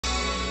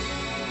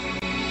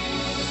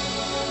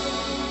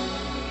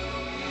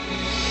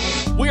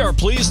We are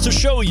pleased to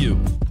show you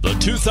the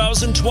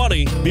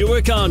 2020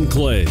 Buick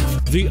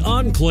Enclave. The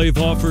Enclave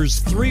offers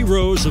 3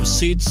 rows of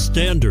seats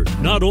standard.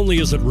 Not only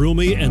is it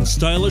roomy and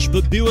stylish,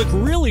 but Buick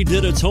really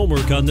did its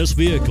homework on this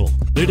vehicle.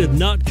 They did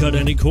not cut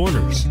any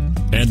corners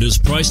and is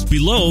priced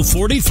below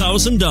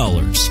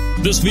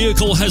 $40,000. This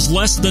vehicle has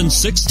less than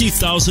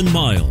 60,000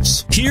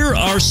 miles. Here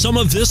are some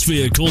of this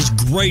vehicle's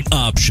great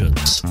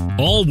options: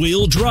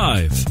 all-wheel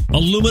drive,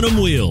 aluminum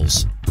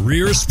wheels,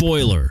 rear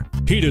spoiler,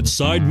 heated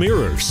side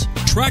mirrors,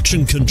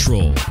 traction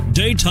control,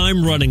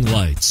 daytime running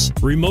lights,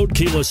 remote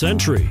keyless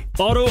entry,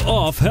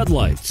 auto-off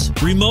headlights,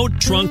 remote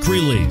trunk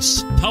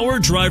release, power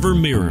driver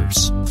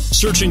mirrors.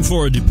 Searching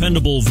for a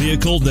dependable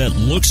vehicle that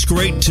looks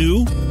great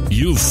too?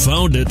 You've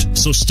found it,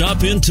 so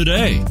stop in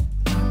today.